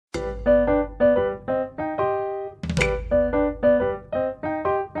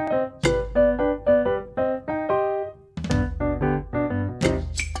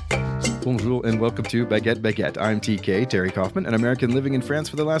welcome to Baguette. I'm TK, Terry Kaufman, an American living in France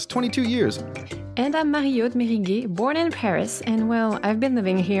for the last 22 years. And I'm Marie-Aude Mériguet, born in Paris, and well, I've been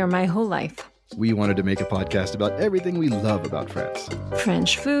living here my whole life. We wanted to make a podcast about everything we love about France.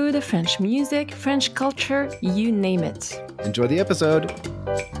 French food, French music, French culture, you name it. Enjoy the episode.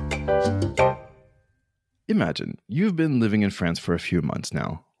 Imagine you've been living in France for a few months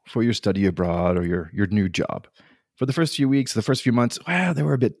now, for your study abroad or your new job. For the first few weeks, the first few months, well, they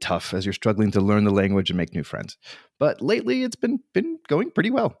were a bit tough as you're struggling to learn the language and make new friends. But lately, it's been going pretty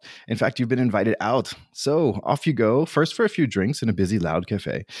well. In fact, you've been invited out. So off you go, first for a few drinks in a busy, loud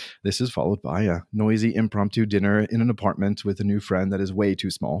cafe. This is followed by a noisy, impromptu dinner in an apartment with a new friend that is way too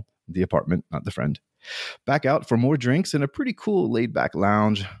small. The apartment, not the friend. Back out for more drinks in a pretty cool, laid-back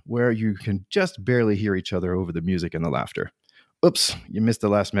lounge where you can just barely hear each other over the music and the laughter. Oops, you missed the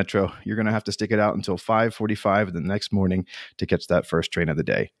last metro. You're going to have to stick it out until 5:45 the next morning to catch that first train of the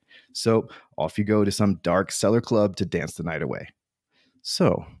day. So off you go to some dark cellar club to dance the night away.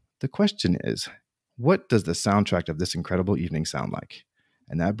 So the question is, what does the soundtrack of this incredible evening sound like?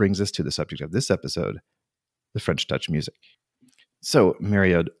 And that brings us to the subject of this episode, the French touch music. So,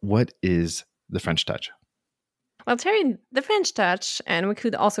 Marie-Aude, what is the French touch? Well, Terry, the French touch, and we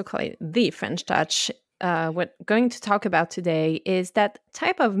could also call it the French touch, what we're going to talk about today is that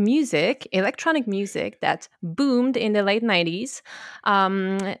type of music, electronic music, that boomed in the late 90s.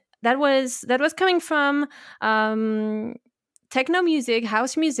 That was coming from techno music,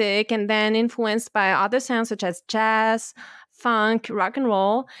 house music, and then influenced by other sounds such as jazz, funk, rock and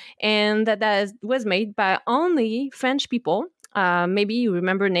roll, and that was made by only French people. Maybe you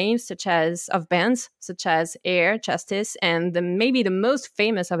remember names of bands such as Air, Justice, and maybe the most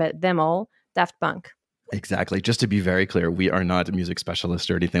famous of them all, Daft Punk. Exactly. Just to be very clear, we are not a music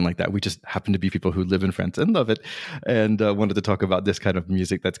specialist or anything like that. We just happen to be people who live in France and love it, and wanted to talk about this kind of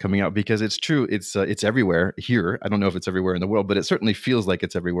music that's coming out because it's true. It's everywhere here. I don't know if it's everywhere in the world, but it certainly feels like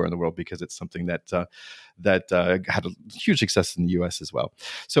it's everywhere in the world because it's something that had a huge success in the US as well.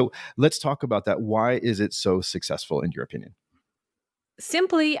 So let's talk about that. Why is it so successful in your opinion?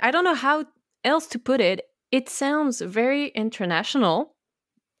 Simply, I don't know how else to put it. It sounds very international.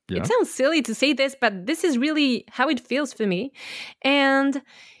 Yeah. It sounds silly to say this, but this is really how it feels for me. And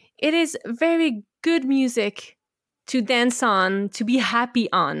it is very good music to dance on, to be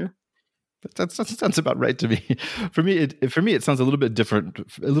happy on. That sounds about right to me. For me, it sounds a little bit different,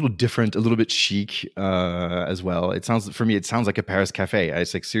 a little bit chic as well. It sounds like a Paris cafe.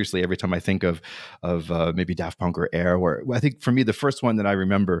 It's like seriously, every time I think of maybe Daft Punk or Air, or I think for me the first one that I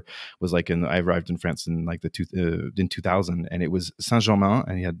remember was I arrived in France in in 2000, and it was Saint-Germain,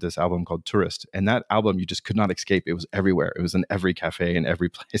 and he had this album called Tourist, and that album you just could not escape. It was everywhere. It was in every cafe in every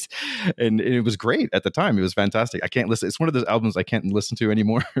place, and it was great at the time. It was fantastic. I can't listen. It's one of those albums I can't listen to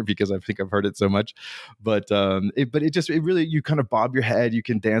anymore because I think I've heard it so much, but it really, you kind of bob your head, you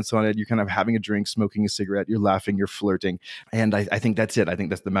can dance on it, you're kind of having a drink, smoking a cigarette, you're laughing, you're flirting, and I think that's it. I think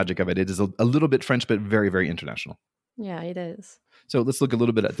that's the magic of it. It is a little bit French, but very, very international. Yeah, it is. So let's look a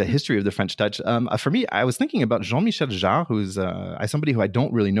little bit at the history of the French touch. For me, I was thinking about Jean-Michel Jarre, who's somebody who I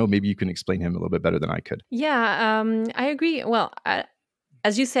don't really know. Maybe you can explain him a little bit better than I could. Yeah, I agree. Well,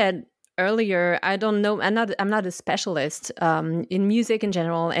 as you said earlier, I don't know. I'm not a specialist in music in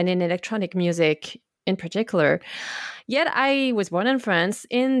general and in electronic music in particular. Yet I was born in France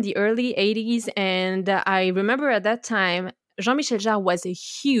in the early 80s, and I remember at that time Jean-Michel Jarre was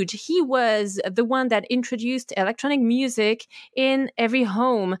huge. He was the one that introduced electronic music in every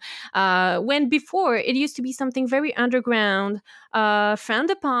home. When before it used to be something very underground, frowned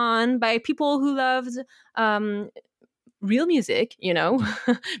upon by people who loved real music,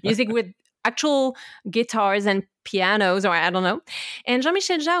 music with actual guitars and pianos, or I don't know. And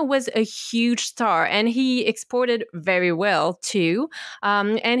Jean-Michel Jarre was a huge star, and he exported very well too.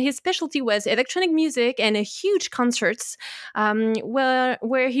 And his specialty was electronic music and huge concerts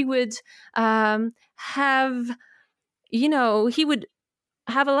where he would he would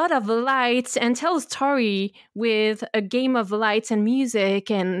have a lot of lights and tell a story with a game of lights and music,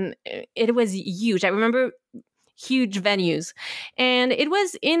 and it was huge. I remember huge venues, and it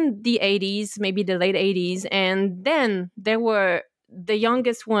was in the 80s, maybe the late 80s, and then there were the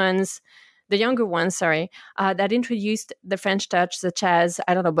younger ones, that introduced the French touch, such as,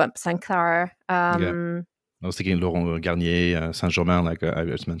 I don't know, Bob Sinclair. I was thinking Laurent Garnier, Saint-Germain, like I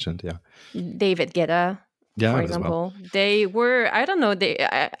just mentioned, David Guetta. Yeah, for example, well. They were, I don't know,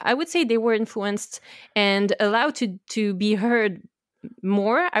 I would say they were influenced and allowed to be heard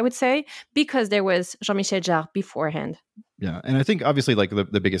more, I would say, because there was Jean-Michel Jarre beforehand. Yeah, and I think obviously like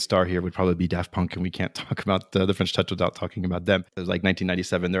the biggest star here would probably be Daft Punk, and we can't talk about the French Touch without talking about them. It was like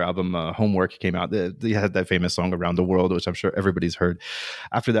 1997, their album Homework came out. They had that famous song Around the World, which I'm sure everybody's heard.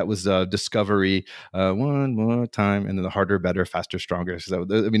 After that was Discovery, One More Time, and then the Harder, Better, Faster, Stronger. So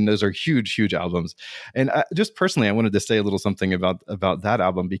I mean, those are huge, huge albums. And just personally, I wanted to say a little something about that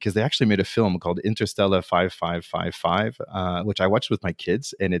album because they actually made a film called Interstellar 5555, which I watched with my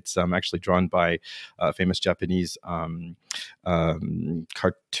kids, and it's actually drawn by a famous Japanese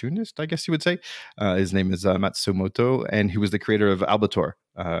cartoonist, I guess you would say. His name is Matsumoto, and he was the creator of Albator,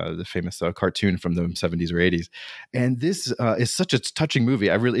 the famous cartoon from the 70s or 80s. And this is such a touching movie.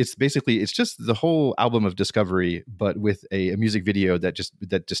 It's just the whole album of discovery, but with a music video that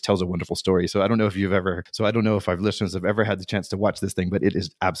just tells a wonderful story. So I don't know if our listeners have ever had the chance to watch this thing, but it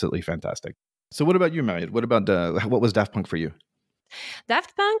is absolutely fantastic. So what about you, Marriott? What was Daft Punk for you?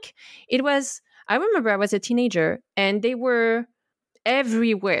 Daft Punk, I remember I was a teenager and they were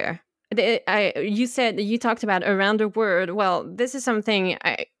everywhere. You talked about around the world. Well, this is something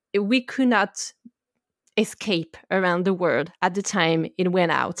we could not escape around the world at the time it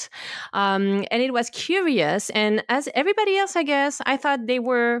went out. And it was curious. And as everybody else, I guess, I thought they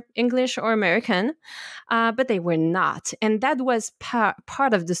were English or American, but they were not. And that was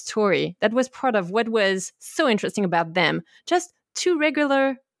part of the story. That was part of what was so interesting about them. Just two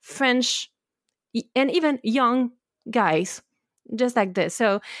regular French and even young guys, just like this.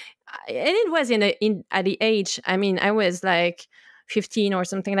 So, and it was at the age, I mean, I was like 15 or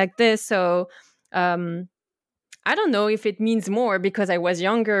something like this. So, I don't know if it means more because I was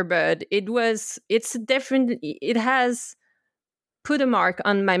younger, but it's different. It has put a mark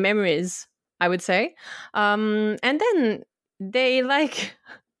on my memories, I would say. And then they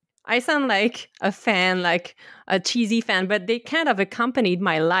I sound like a fan, like a cheesy fan, but they kind of accompanied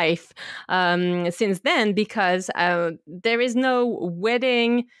my life since then because there is no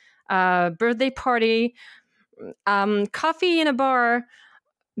wedding, birthday party, coffee in a bar,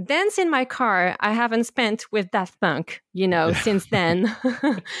 dance in my car I haven't spent with Daft Punk, since then.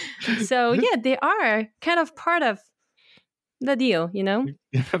 So yeah, they are kind of part of the deal.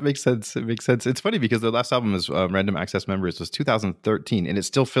 Yeah, that makes sense. It makes sense. It's funny because the last album is Random Access Memories was 2013, and it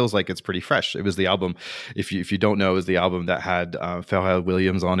still feels like it's pretty fresh. It was the album, if you don't know, it was the album that had Pharrell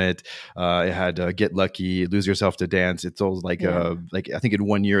Williams on it. It had Get Lucky, Lose Yourself to Dance. It sold like I think in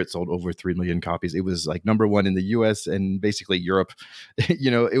 1 year it sold over 3 million copies. It was like number one in the U.S. and basically Europe.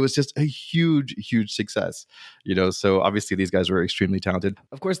 It was just a huge, huge success. So obviously these guys were extremely talented.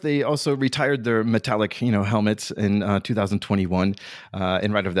 Of course, they also retired their metallic, helmets in 2021.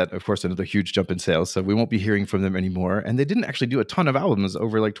 And right after that, of course, another huge jump in sales. So we won't be hearing from them anymore. And they didn't actually do a ton of albums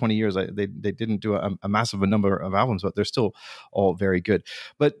over like 20 years. They didn't do a massive number of albums, but they're still all very good.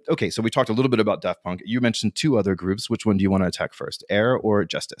 But okay, so we talked a little bit about Daft Punk. You mentioned two other groups. Which one do you want to attack first, Air or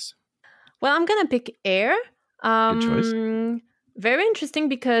Justice? Well, I'm going to pick Air. Good choice. Very interesting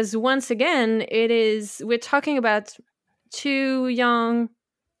because once again, we're talking about two young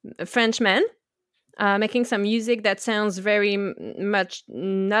French men making some music that sounds very much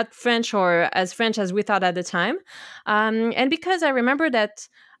not French or as French as we thought at the time. And because I remember that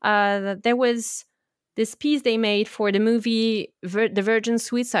there was this piece they made for the movie The Virgin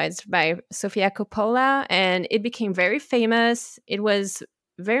Suicides by Sofia Coppola, and it became very famous. It was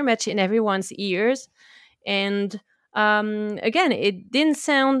very much in everyone's ears. And again, it didn't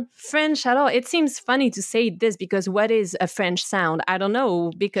sound French at all. It seems funny to say this because what is a French sound? I don't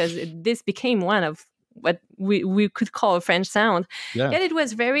know, because this became one of what we could call a French sound. Yeah. Yet it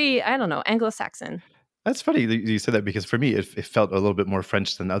was very, I don't know, Anglo-Saxon. That's funny that you said that because for me, it felt a little bit more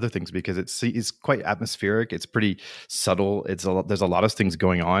French than other things because it's quite atmospheric. It's pretty subtle. There's a lot of things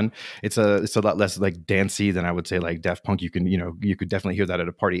going on. It's a lot less like dancey than I would say like Daft Punk. You could definitely hear that at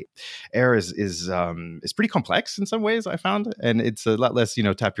a party. Air is pretty complex in some ways I found, and it's a lot less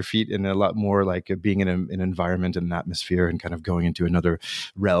tap your feet and a lot more like being in an environment and an atmosphere and kind of going into another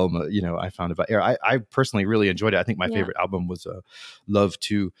realm. I found about Air. I personally really enjoyed it. I think my favorite album was Love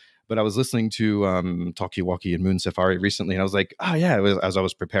 2. But I was listening to Talkie Walkie and Moon Safari recently, and I was like, oh yeah, as I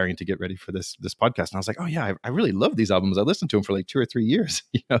was preparing to get ready for this podcast, and I was like, oh yeah, I really love these albums. I listened to them for like 2 or 3 years,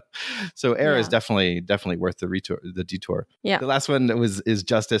 So Air is definitely worth the detour. Yeah. The last one is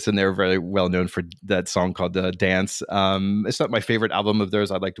Justice, and they're very well known for that song called Dance. It's not my favorite album of theirs.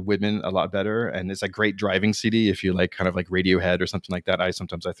 I liked Women a lot better, and it's a great driving CD if you like kind of like Radiohead or something like that. I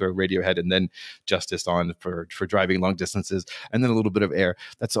throw Radiohead and then Justice on for driving long distances, and then a little bit of Air.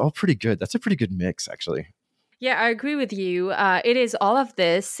 That's all pretty good. That's a pretty good mix, actually. Yeah, I agree with you. It is all of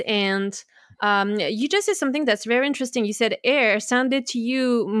this. And you just said something that's very interesting. You said Air sounded to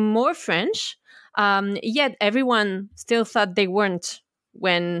you more French. Yet everyone still thought they weren't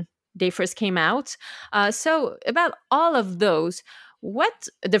when they first came out. So about all of those, what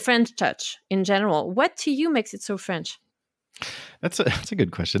the French touch in general, what to you makes it so French? That's a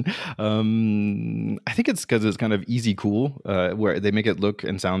good question. I think it's because it's kind of easy, cool, where they make it look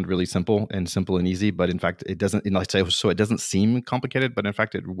and sound really simple and easy, but in fact, it doesn't. Like so, it doesn't seem complicated, but in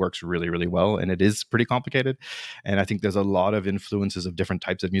fact, it works really, really well, and it is pretty complicated. And I think there's a lot of influences of different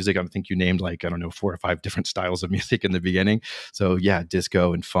types of music. I think you named like I don't know 4 or 5 different styles of music in the beginning. So yeah,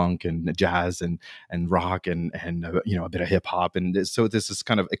 disco and funk and jazz and rock and a bit of hip hop, and so this is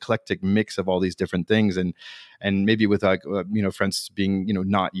kind of eclectic mix of all these different things, and maybe with like friends being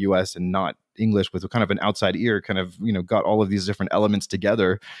not US and not English, with kind of an outside ear, kind of got all of these different elements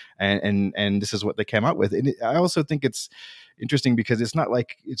together, and this is what they came out with. And I also think it's interesting because it's not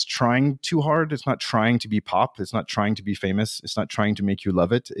like it's trying too hard. It's not trying to be pop. It's not trying to be famous. It's not trying to make you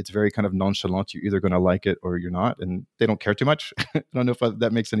love it. It's very kind of nonchalant. You're either going to like it or you're not, and they don't care too much. I don't know if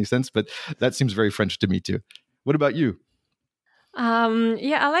that makes any sense, but that seems very French to me too. What about you?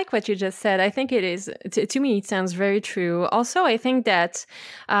 Yeah, I like what you just said. I think it is, to me, it sounds very true. Also, I think that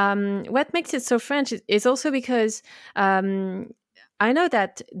what makes it so French is also because I know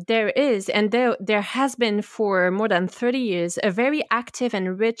that there is, and there has been for more than 30 years, a very active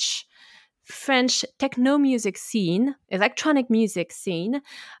and rich French techno music scene, electronic music scene.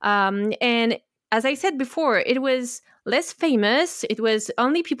 And as I said before, it was less famous. It was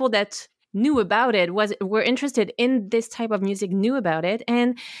only people that knew about it were interested in this type of music knew about it.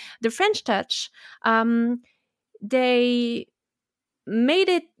 And the French touch, they made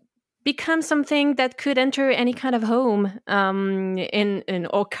it become something that could enter any kind of home, in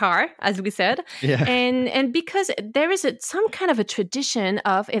or car, as we said. Yeah. And because there is some kind of a tradition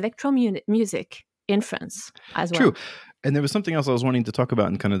of electro music in France as well. True. And there was something else I was wanting to talk about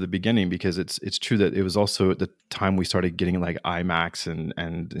in kind of the beginning, because it's true that it was also at the time we started getting like iMacs and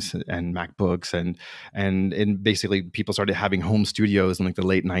MacBooks and basically people started having home studios in like the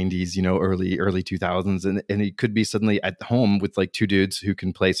late 90s, early 2000s, and it could be suddenly at home with like 2 dudes who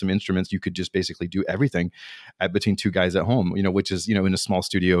can play some instruments. You could just basically do everything between 2 guys at home, which is in a small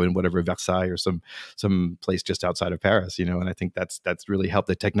studio in whatever Versailles or some place just outside of Paris, and I think that's really helped.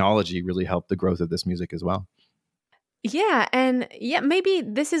 The technology really helped the growth of this music as well. Yeah, and yeah, maybe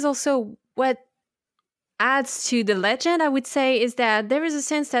this is also what adds to the legend, I would say, is that there is a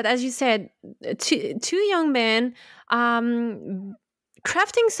sense that, as you said, two young men crafting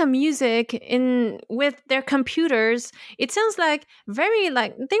some music with their computers. It sounds like very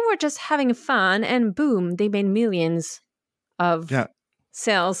like they were just having fun, and boom, they made millions of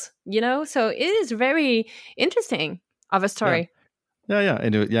sales. So it is very interesting of a story. Yeah,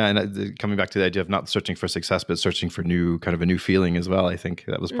 and coming back to the idea of not searching for success, but searching for a new feeling as well. I think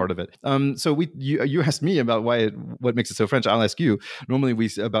that was part of it. So you asked me about what makes it so French. I'll ask you. Normally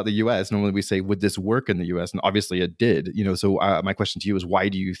about the U.S. Normally we say, would this work in the U.S.? And obviously it did. So my question to you is, why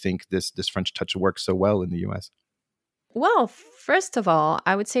do you think this French touch works so well in the U.S.? Well, first of all,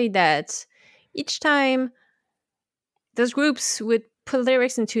 I would say that each time those groups would put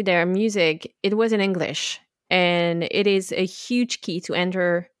lyrics into their music, it was in English. And it is a huge key to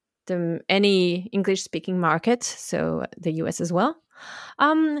enter any English-speaking market, so the US as well.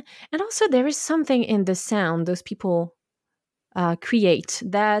 And also, there is something in the sound those people create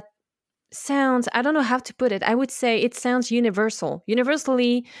that sounds, I don't know how to put it. I would say it sounds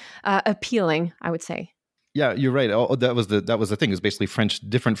universally appealing, I would say. Yeah, you're right. Oh, that was the thing. Is basically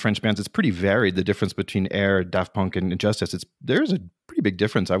different French bands. It's pretty varied. The difference between Air, Daft Punk, and Justice. There's a pretty big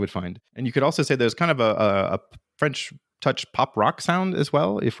difference, I would find. And you could also say there's kind of a French touch pop rock sound as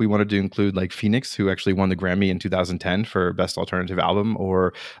well, if we wanted to include like Phoenix, who actually won the Grammy in 2010 for Best Alternative Album,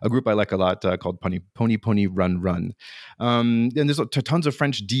 or a group I like a lot called Pony Run Run. And there's tons of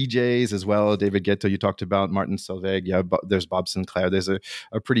French DJs as well. David Guetta, you talked about, Martin Solveig. Yeah, there's Bob Sinclair. There's a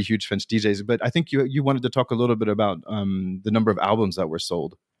pretty huge French DJs. But I think you wanted to talk a little bit about the number of albums that were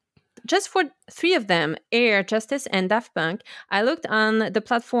sold. Just for 3 of them, Air, Justice, and Daft Punk, I looked on the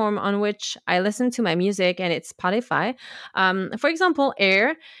platform on which I listen to my music, and it's Spotify. For example,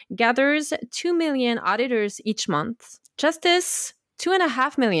 Air gathers 2 million auditors each month. Justice,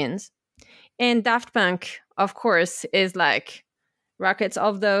 2.5 million. And Daft Punk, of course, is like rockets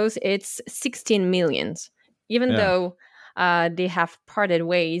of those. It's 16 million, even though they have parted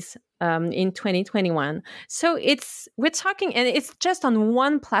ways in 2021. So we're talking, and it's just on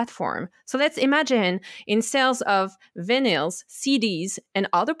one platform. So let's imagine in sales of vinyls, CDs, and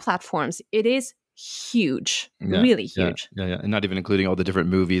other platforms, it is huge, Yeah, really yeah, huge. yeah, yeah, and not even including all the different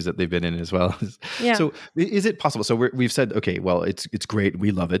movies that they've been in as well. Yeah. So, is it possible? So we've said, okay, well, it's great,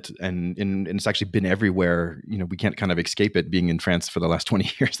 we love it, and it's actually been everywhere. We can't kind of escape it being in France for the last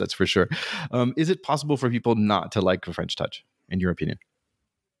 20 years. That's for sure. Is it possible for people not to like the French touch, in your opinion?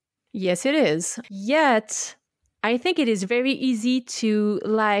 Yes, it is. Yet, I think it is very easy to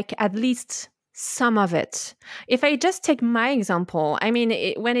like at least some of it. If I just take my example, I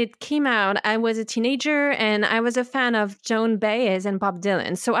mean, when it came out, I was a teenager and I was a fan of Joan Baez and Bob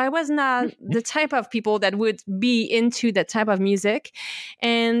Dylan. So I was not the type of people that would be into that type of music.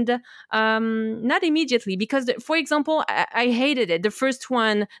 And not immediately, because, for example, I hated it. The first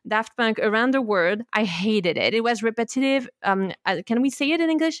one, Daft Punk, Around the World, I hated it. It was repetitive. Can we say it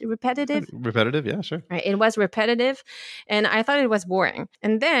in English? Repetitive? Repetitive, yeah, sure. Right. It was repetitive and I thought it was boring.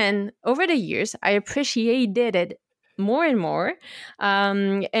 And then over the years, I appreciated it more and more.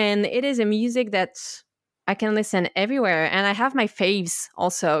 And it is a music that I can listen everywhere. And I have my faves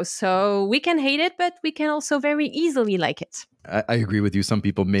also. So we can hate it, but we can also very easily like it. I agree with you. Some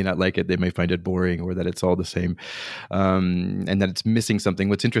people may not like it. They may find it boring or that it's all the same, and that it's missing something.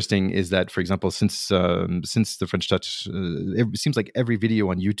 What's interesting is that, for example, since the French touch, it seems like every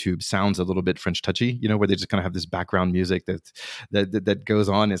video on YouTube sounds a little bit French touchy, where they just kind of have this background music that goes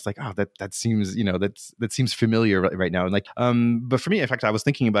on. It's like, oh, that seems, that seems familiar right now. And like, but for me, in fact, I was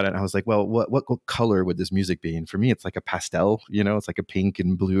thinking about it and I was like, well, what color would this music be? And for me, it's like a pastel, it's like a pink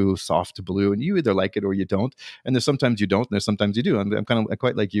and blue, soft blue, and you either like it or you don't. And there's sometimes you don't, and there's sometimes you do. I'm kind of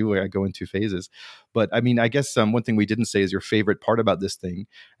quite like you, where I go in two phases. But I mean, I guess one thing we didn't say is your favorite part about this thing,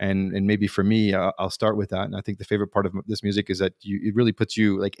 and maybe for me, I'll start with that. And I think the favorite part of this music is that it really puts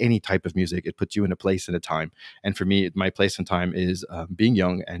you, like any type of music, it puts you in a place and a time. And for me, my place and time is being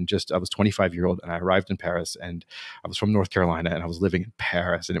young and I was 25-year-old and I arrived in Paris, and I was from North Carolina and I was living in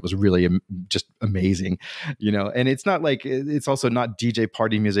Paris, and it was really just amazing, And it's not like, it's also not DJ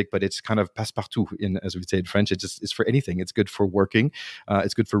party music, but it's kind of passe-partout, as we say in French. It's for anything. It's good for working,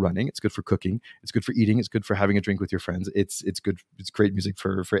 it's good for running, it's good for cooking, it's good for eating, it's good for having a drink with your friends. It's good. It's great music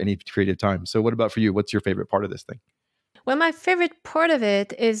for any creative time. So what about for you? What's your favorite part of this thing? Well, my favorite part of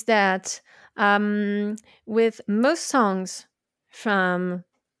it is that with most songs from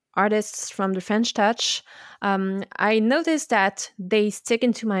artists from the French touch, I noticed that they stick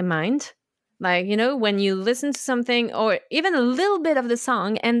into my mind. Like, when you listen to something or even a little bit of the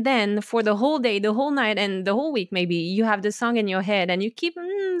song, and then for the whole day, the whole night, and the whole week, maybe you have the song in your head and you keep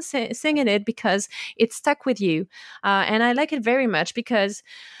singing it because it stuck with you. And I like it very much because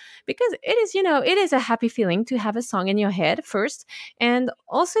it is, it is a happy feeling to have a song in your head first. And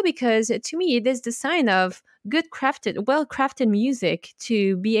also because to me, it is the sign of well-crafted music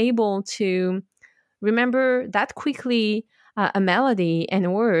to be able to remember that quickly a melody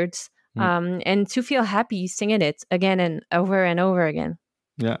and words. And to feel happy singing it again and over again.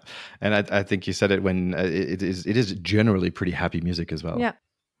 Yeah, and I think you said it when it is generally pretty happy music as well. Yeah.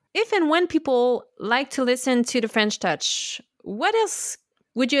 If and when people like to listen to the French touch, what else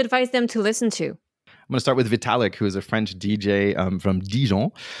would you advise them to listen to? I'm going to start with Vitalik, who is a French DJ from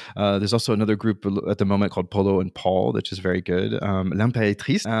Dijon. There's also another group at the moment called Polo and Paul, which is very good.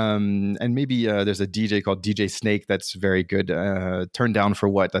 L'Impératrice. And maybe there's a DJ called DJ Snake that's very good. Turned Down for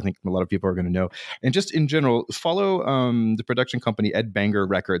What? I think a lot of people are going to know. And just in general, follow the production company Ed Banger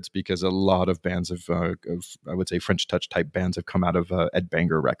Records, because a lot of bands of I would say, French touch type bands have come out of Ed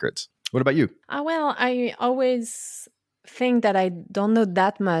Banger Records. What about you? Well, I always think that I don't know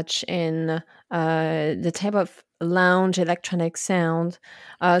that much in the type of lounge electronic sound.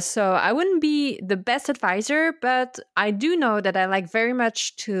 So I wouldn't be the best advisor, but I do know that I like very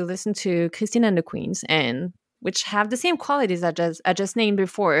much to listen to Christine and the Queens, and which have the same qualities I just named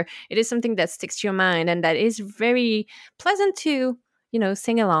before. It is something that sticks to your mind and that is very pleasant to,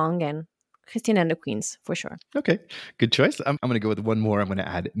 sing along, and Christine and the Queens, for sure. Okay, good choice. I'm going to go with one more. I'm going to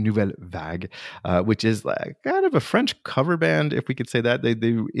add Nouvelle Vague, which is like kind of a French cover band, if we could say that. They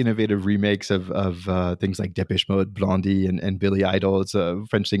do innovative remakes of things like Depeche Mode, Blondie, and Billy Idol. It's a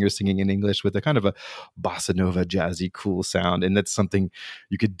French singer singing in English with a kind of a bossa nova, jazzy, cool sound. And that's something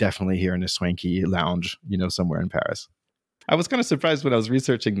you could definitely hear in a swanky lounge, somewhere in Paris. I was kind of surprised when I was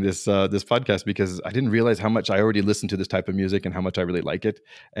researching this podcast, because I didn't realize how much I already listened to this type of music and how much I really like it.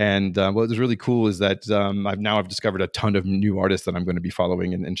 And what was really cool is that I've discovered a ton of new artists that I'm going to be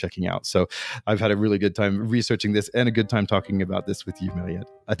following and checking out. So I've had a really good time researching this and a good time talking about this with you, Mariette.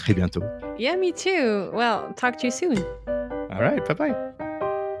 À très bientôt. Yeah, me too. Well, talk to you soon. All right, bye-bye.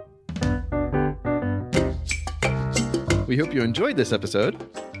 We hope you enjoyed this episode.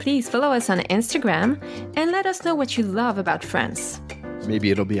 Please follow us on Instagram and let us know what you love about France.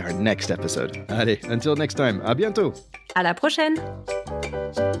 Maybe it'll be our next episode. Allez, until next time, à bientôt! À la prochaine!